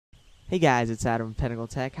Hey guys, it's Adam from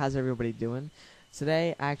PinnacleTech. How's everybody doing?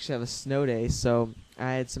 Today I actually have a snow day, so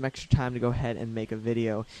I had some extra time to go ahead and make a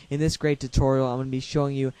video. In this great tutorial, I'm going to be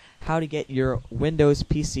showing you how to get your Windows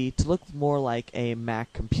PC to look more like a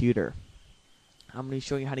Mac computer. I'm going to be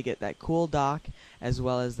showing you how to get that cool dock as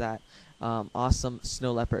well as that awesome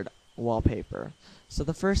snow leopard wallpaper. So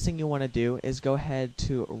the first thing you want to do is go ahead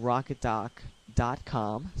to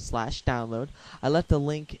rocketdock.com/download. I left a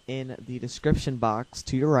link in the description box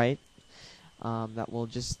to your right that will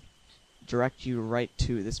just direct you right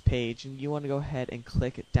to this page, and you want to go ahead and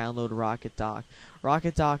click download Rocket Dock.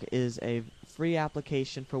 Rocket Dock is a free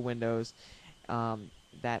application for Windows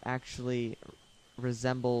that actually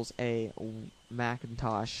resembles a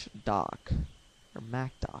Macintosh dock or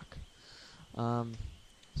Mac dock. So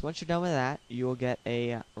once you're done with that, you will get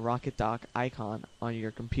a Rocket Dock icon on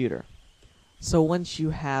your computer. So once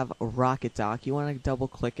you have a Rocket Dock, you want to double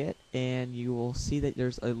click it and you will see that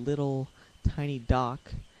there's a little tiny dock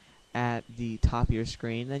at the top of your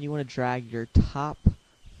screen. Then you want to drag your top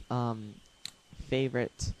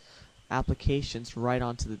favorite applications right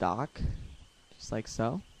onto the dock, just like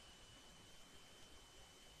so.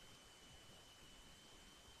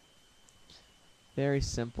 Very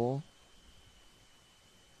simple.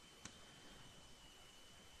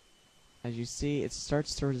 As you see, it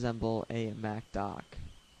starts to resemble a Mac dock.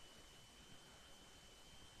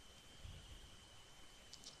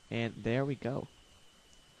 And there we go.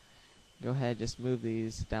 Go ahead, just move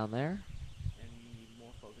these down there, and you need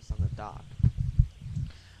more focus on the dock.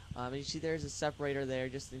 And you see there's a separator there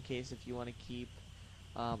just in case if you want to keep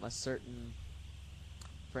a certain,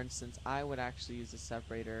 for instance, I would actually use a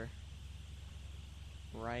separator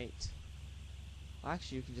right, well,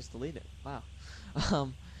 actually you can just delete it. Wow.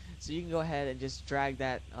 So you can go ahead and just drag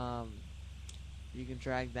that you can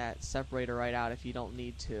drag that separator right out if you don't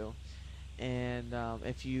need to. And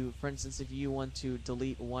if you, for instance, if you want to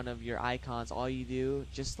delete one of your icons, all you do,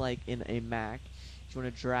 just like in a Mac, you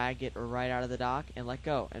want to drag it right out of the dock and let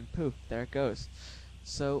go, and poof, there it goes.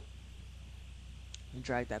 So you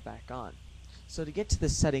drag that back on. So to get to the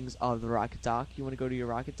settings of the Rocket Dock, you want to go to your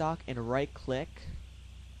Rocket Dock and right click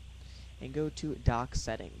and go to Dock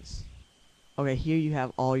Settings. Okay, here you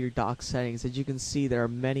have all your dock settings. As you can see, there are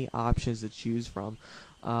many options to choose from.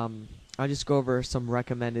 I'll just go over some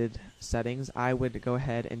recommended settings. I would go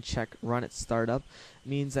ahead and check Run at Startup. It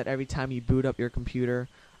means that every time you boot up your computer,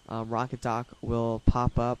 Rocket Dock will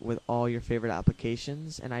pop up with all your favorite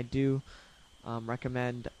applications. And I do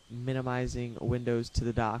recommend minimizing windows to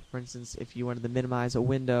the dock. For instance, if you wanted to minimize a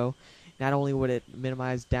window, not only would it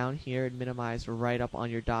minimize down here, it minimized right up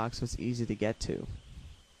on your dock, so it's easy to get to.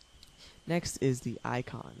 Next is the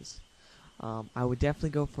icons. I would definitely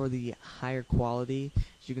go for the higher quality.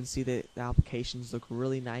 As you can see, the applications look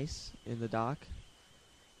really nice in the dock,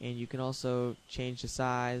 and you can also change the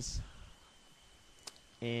size,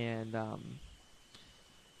 and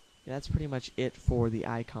that's pretty much it for the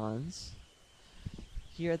icons.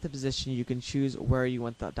 Here at the position, you can choose where you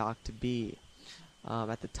want the dock to be,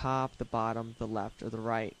 at the top, the bottom, the left, or the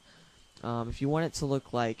right. If you want it to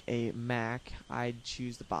look like a Mac, I'd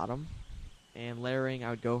choose the bottom. And layering, I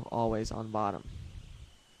would go always on bottom.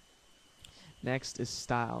 Next is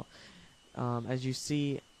style. As you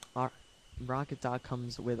see, our Rocket Dock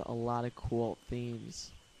comes with a lot of cool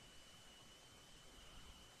themes.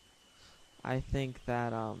 I think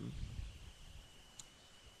that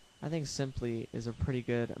Simply is a pretty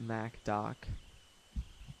good Mac dock.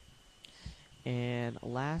 And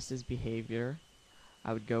last is behavior.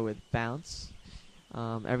 I would go with bounce.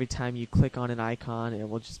 Every time you click on an icon, it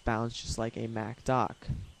will just bounce just like a Mac dock.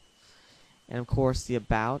 And of course, the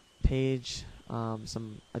About page,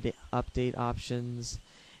 some update options,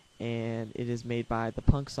 and it is made by the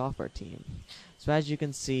Punk software team. So as you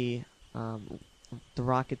can see, the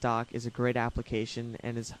Rocket Dock is a great application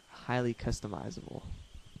and is highly customizable.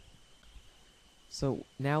 So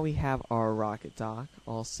now we have our Rocket Dock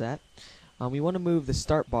all set. We want to move the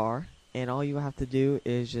start bar, and all you have to do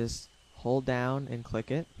is just hold down and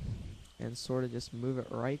click it and sort of just move it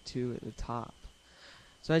right to the top.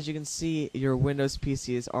 So as you can see, your Windows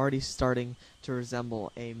PC is already starting to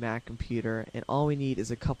resemble a Mac computer, and all we need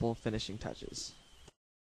is a couple finishing touches.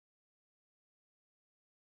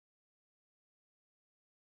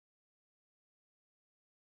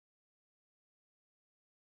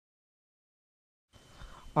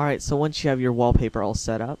 Alright, so once you have your wallpaper all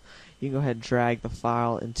set up, you can go ahead and drag the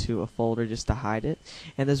file into a folder just to hide it.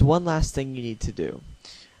 And there's one last thing you need to do.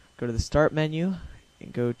 Go to the Start menu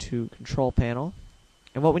and go to Control Panel.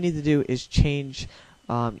 And what we need to do is change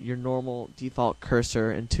your normal default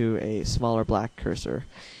cursor into a smaller black cursor.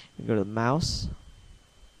 You go to the mouse,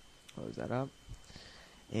 close that up,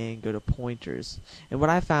 and go to pointers. And what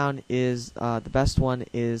I found is the best one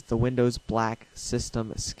is the Windows Black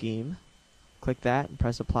System Scheme. Click that and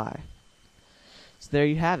press apply. So there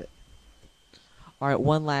you have it. Alright,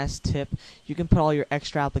 one last tip. You can put all your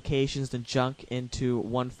extra applications and junk into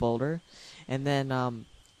one folder, and then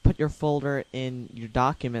put your folder in your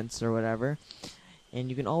documents or whatever, and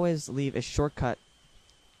you can always leave a shortcut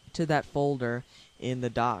to that folder in the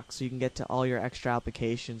dock so you can get to all your extra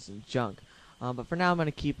applications and junk. But for now I'm going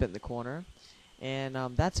to keep it in the corner, and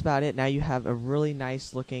that's about it. Now you have a really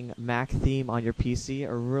nice looking Mac theme on your PC,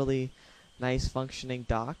 a really nice functioning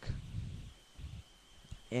dock,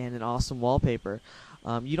 and an awesome wallpaper.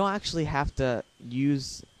 You don't actually have to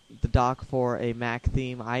use the dock for a Mac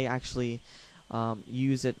theme. I actually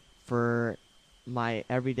use it for my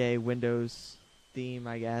everyday Windows theme,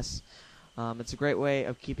 I guess. It's a great way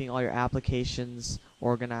of keeping all your applications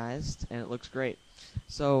organized, and it looks great.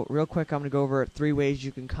 So real quick, I'm going to go over 3 ways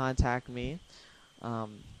you can contact me.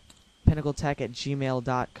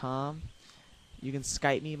 PinnacleTech@gmail.com. You can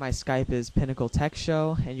Skype me. My Skype is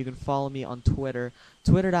PinnacleTechshow, and you can follow me on Twitter,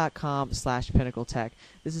 twitter.com/PinnacleTech.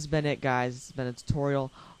 This has been it, guys. This has been a tutorial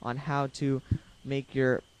on how to make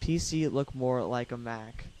your PC look more like a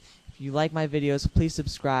Mac. If you like my videos, please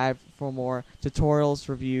subscribe for more tutorials,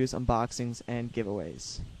 reviews, unboxings, and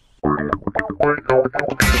giveaways.